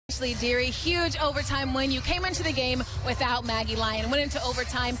Deary, huge overtime win. You came into the game without Maggie Lyon, went into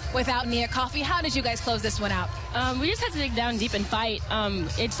overtime without Nia Coffey. How did you guys close this one out? We just had to dig down deep and fight.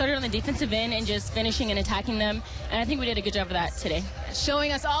 It started on the defensive end and just finishing and attacking them, and I think we did a good job of that today.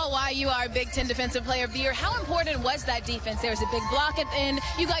 Showing us all why you are Big Ten Defensive Player of the Year. How important was that defense? There was a big block at the end.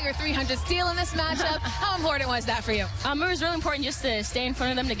 You got your 300 steal in this matchup. How important was that for you? It was really important just to stay in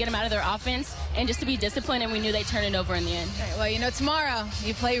front of them, to get them out of their offense, and just to be disciplined, and we knew they'd turn it over in the end. Right, well, you know, tomorrow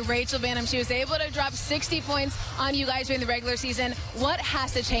you play Rachel Banham. She was able to drop 60 points on you guys during the regular season. What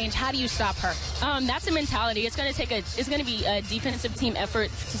has to change? How do you stop her? That's a mentality. It's going to be a defensive team effort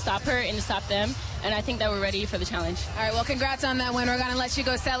to stop her and to stop them, and I think that we're ready for the challenge. All right, well, congrats on that win. We're going to let you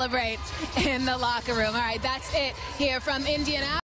go celebrate in the locker room. All right, that's it here from Indianapolis.